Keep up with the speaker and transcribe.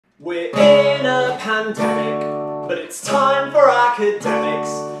We're in a pandemic, but it's time for academics,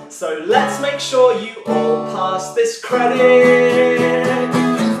 so let's make sure you all pass this credit.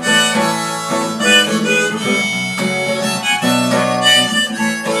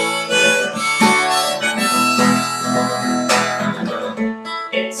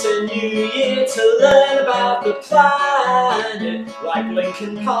 It's a new year to learn about the planet. Like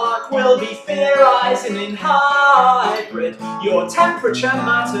Linkin Park, we'll be theorizing in hybrid. Your temperature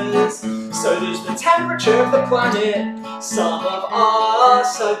matters, so does the temperature of the planet. Some of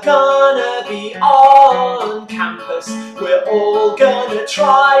us are gonna be on campus. We're all gonna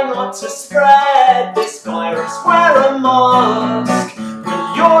try not to spread this virus. Wear a mask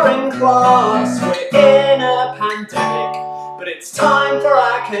when you're in class. We're in a pandemic, but it's time for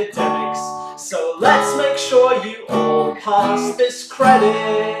academics, so let's make sure you all pass this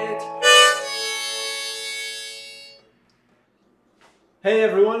credit. Hey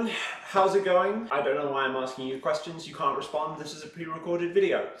everyone, how's it going? I don't know why I'm asking you questions, you can't respond, this is a pre-recorded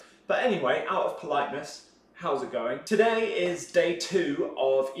video. But anyway, out of politeness, how's it going? Today is day 2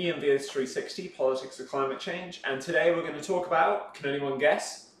 of ENVS 360, Politics of Climate Change, and today we're going to talk about, can anyone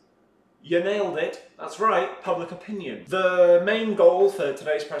guess? You nailed it, that's right, public opinion. The main goal for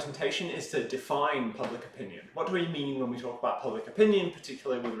today's presentation is to define public opinion. What do we mean when we talk about public opinion,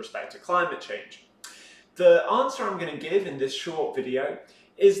 particularly with respect to climate change? The answer I'm going to give in this short video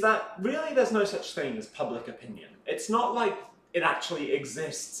is that really there's no such thing as public opinion. It's not like it actually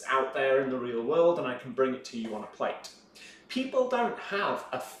exists out there in the real world and I can bring it to you on a plate. People don't have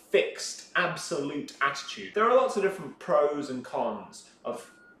a fixed, absolute attitude. There are lots of different pros and cons of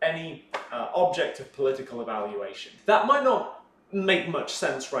any object of political evaluation. That might not make much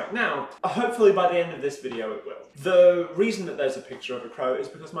sense right now. Hopefully by the end of this video it will. The reason that there's a picture of a crow is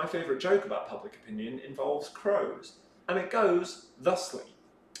because my favourite joke about public opinion involves crows. And it goes thusly.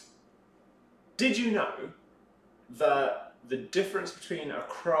 Did you know that the difference between a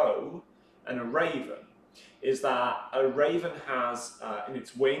crow and a raven is that a raven has in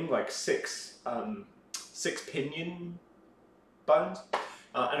its wing like six pinion bones?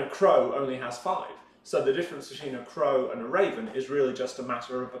 And a crow only has 5. So the difference between a crow and a raven is really just a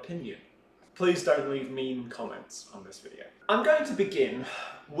matter of opinion. Please don't leave mean comments on this video. I'm going to begin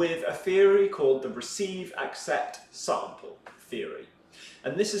with a theory called the receive, accept, sample theory.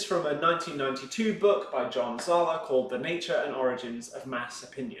 And this is from a 1992 book by John Zala called The Nature and Origins of Mass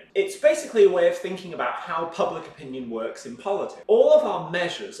Opinion. It's basically a way of thinking about how public opinion works in politics. All of our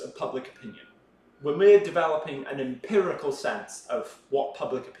measures of public opinion, when we're developing an empirical sense of what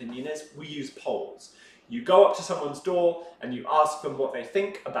public opinion is, we use polls. You go up to someone's door and you ask them what they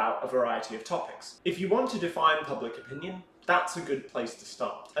think about a variety of topics. If you want to define public opinion, that's a good place to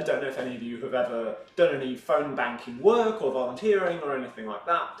start. I don't know if any of you have ever done any phone banking work or volunteering or anything like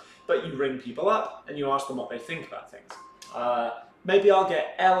that, but you ring people up and you ask them what they think about things. Maybe I'll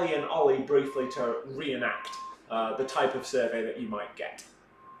get Ellie and Ollie briefly to reenact the type of survey that you might get.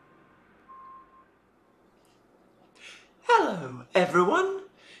 Hello everyone!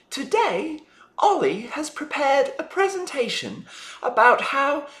 Today Ollie has prepared a presentation about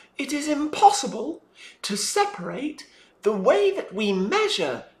how it is impossible to separate the way that we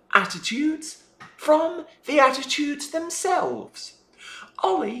measure attitudes from the attitudes themselves.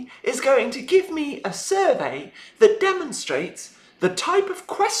 Ollie is going to give me a survey that demonstrates the type of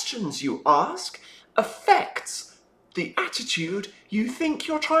questions you ask affects the attitude you think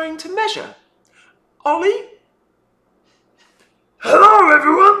you're trying to measure. Ollie? Hello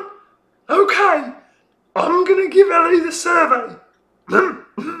everyone! Okay, I'm gonna give Ellie the survey.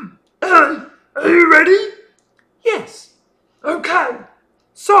 Ellie, are you ready? Yes. Okay,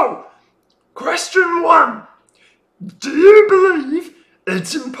 so, question 1. Do you believe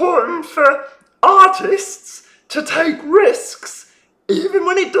it's important for artists to take risks even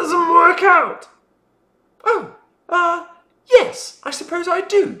when it doesn't work out? Yes, I suppose I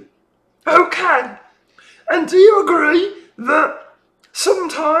do. Okay, and do you agree that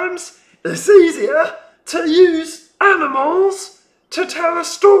sometimes it's easier to use animals to tell a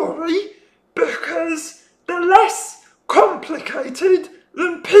story because they're less complicated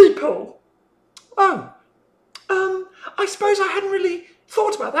than people? I suppose I hadn't really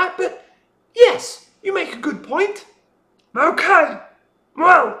thought about that, but yes, you make a good point. Okay,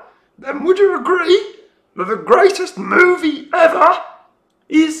 well, then would you agree that the greatest movie ever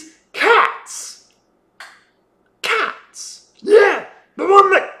is Cats? Yeah, the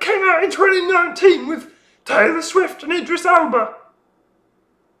one that came out in 2019 with Taylor Swift and Idris Elba.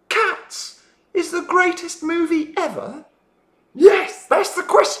 Cats is the greatest movie ever? Yes, that's the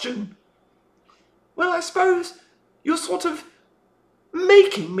question. Well, I suppose you're sort of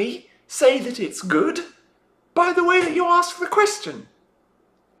making me say that it's good by the way that you ask the question.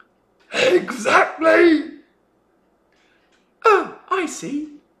 Exactly! Oh, I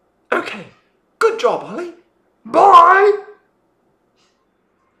see. Okay, good job, Ollie. Bye!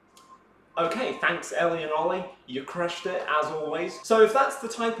 Okay, thanks Ellie and Ollie, you crushed it as always. So if that's the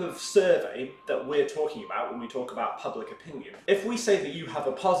type of survey that we're talking about when we talk about public opinion, if we say that you have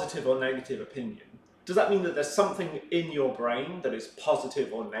a positive or negative opinion, does that mean that there's something in your brain that is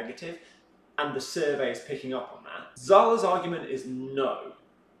positive or negative and the survey is picking up on that? Zala's argument is no.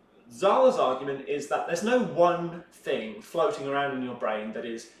 Zala's argument is that there's no one thing floating around in your brain that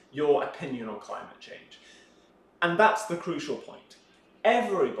is your opinion on climate change. And that's the crucial point.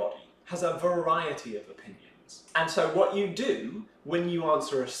 Everybody has a variety of opinions. And so what you do when you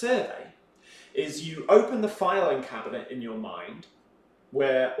answer a survey is you open the filing cabinet in your mind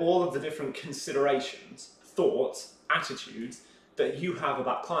where all of the different considerations, thoughts, attitudes that you have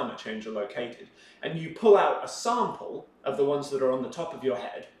about climate change are located, and you pull out a sample of the ones that are on the top of your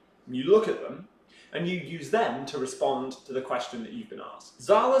head, and you look at them, and you use them to respond to the question that you've been asked.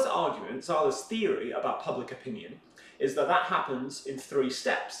 Zala's argument, Zala's theory about public opinion, is that that happens in 3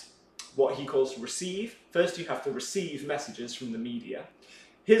 steps. What he calls receive. First you have to receive messages from the media.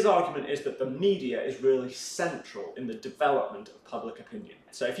 His argument is that the media is really central in the development of public opinion.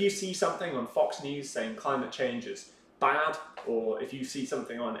 So if you see something on Fox News saying climate change is bad, or if you see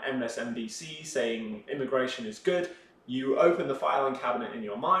something on MSNBC saying immigration is good, you open the filing cabinet in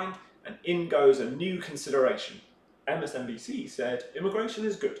your mind and in goes a new consideration. MSNBC said immigration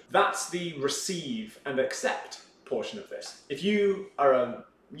is good. That's the receive and accept portion of this. If you are a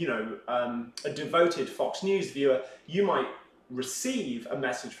devoted Fox News viewer, you might receive a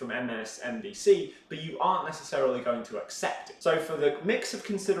message from MSNBC, but you aren't necessarily going to accept it. So for the mix of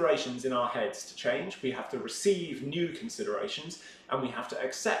considerations in our heads to change, we have to receive new considerations and we have to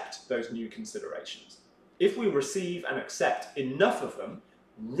accept those new considerations. If we receive and accept enough of them,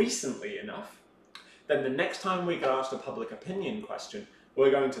 recently enough, then the next time we get asked a public opinion question,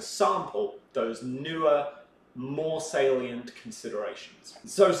 we're going to sample those newer, more salient considerations.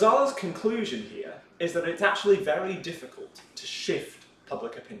 So Zala's conclusion here is that it's actually very difficult to shift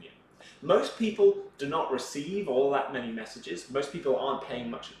public opinion. Most people do not receive all that many messages, most people aren't paying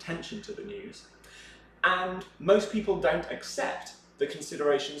much attention to the news, and most people don't accept the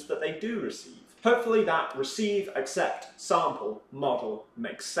considerations that they do receive. Hopefully that receive, accept, sample model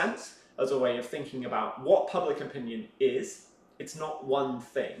makes sense as a way of thinking about what public opinion is. It's not one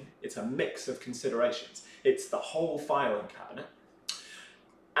thing, it's a mix of considerations. It's the whole filing cabinet.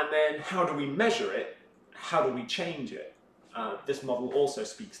 And then how do we measure it? How do we change it? This model also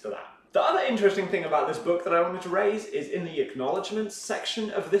speaks to that. The other interesting thing about this book that I wanted to raise is in the acknowledgements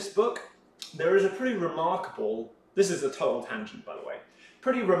section of this book, there is a pretty remarkable, this is a total tangent by the way,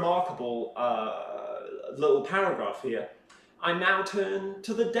 pretty remarkable little paragraph here. I now turn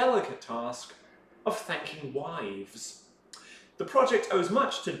to the delicate task of thanking wives. The project owes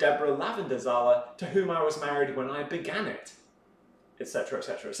much to Deborah Lavender Zala, to whom I was married when I began it, etc,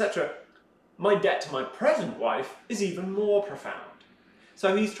 etc, etc. My debt to my present wife is even more profound.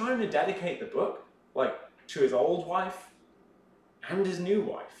 So he's trying to dedicate the book, like, to his old wife and his new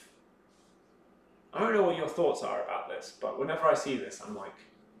wife. I don't know what your thoughts are about this, but whenever I see this, I'm like,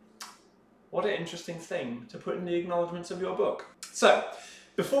 what an interesting thing to put in the acknowledgements of your book. So,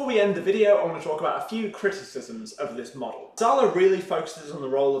 before we end the video, I want to talk about a few criticisms of this model. Zala really focuses on the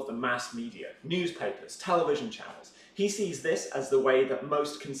role of the mass media, newspapers, television channels. He sees this as the way that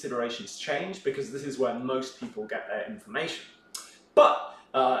most considerations change because this is where most people get their information. But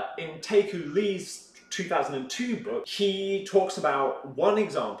in Taeku Lee's 2002 book, he talks about one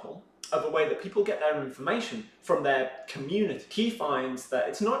example of a way that people get their information from their community. He finds that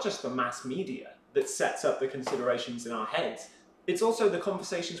it's not just the mass media that sets up the considerations in our heads, it's also the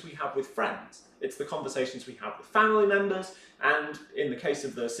conversations we have with friends. It's the conversations we have with family members, and in the case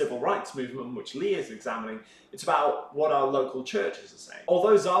of the civil rights movement, which Lee is examining, it's about what our local churches are saying.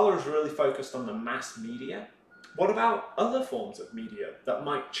 Although Zala is really focused on the mass media, what about other forms of media that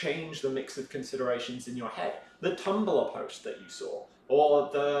might change the mix of considerations in your head? The Tumblr post that you saw, or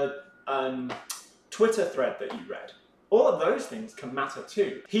the Twitter thread that you read. All of those things can matter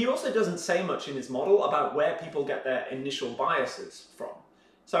too. He also doesn't say much in his model about where people get their initial biases from.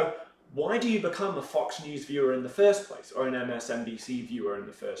 So why do you become a Fox News viewer in the first place, or an MSNBC viewer in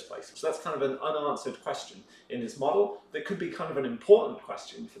the first place? So that's kind of an unanswered question in his model that could be kind of an important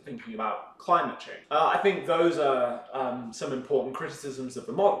question for thinking about climate change. I think those are some important criticisms of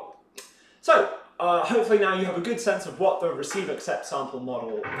the model. So hopefully now you have a good sense of what the receive accept sample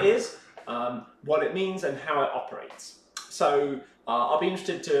model is, what it means and how it operates. So I'll be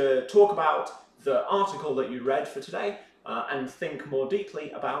interested to talk about the article that you read for today and think more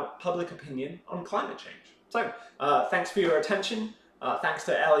deeply about public opinion on climate change. So, thanks for your attention. Thanks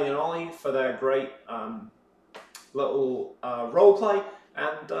to Ellie and Ollie for their great little role play.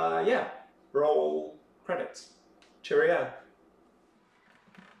 And yeah, roll credits. Cheerio.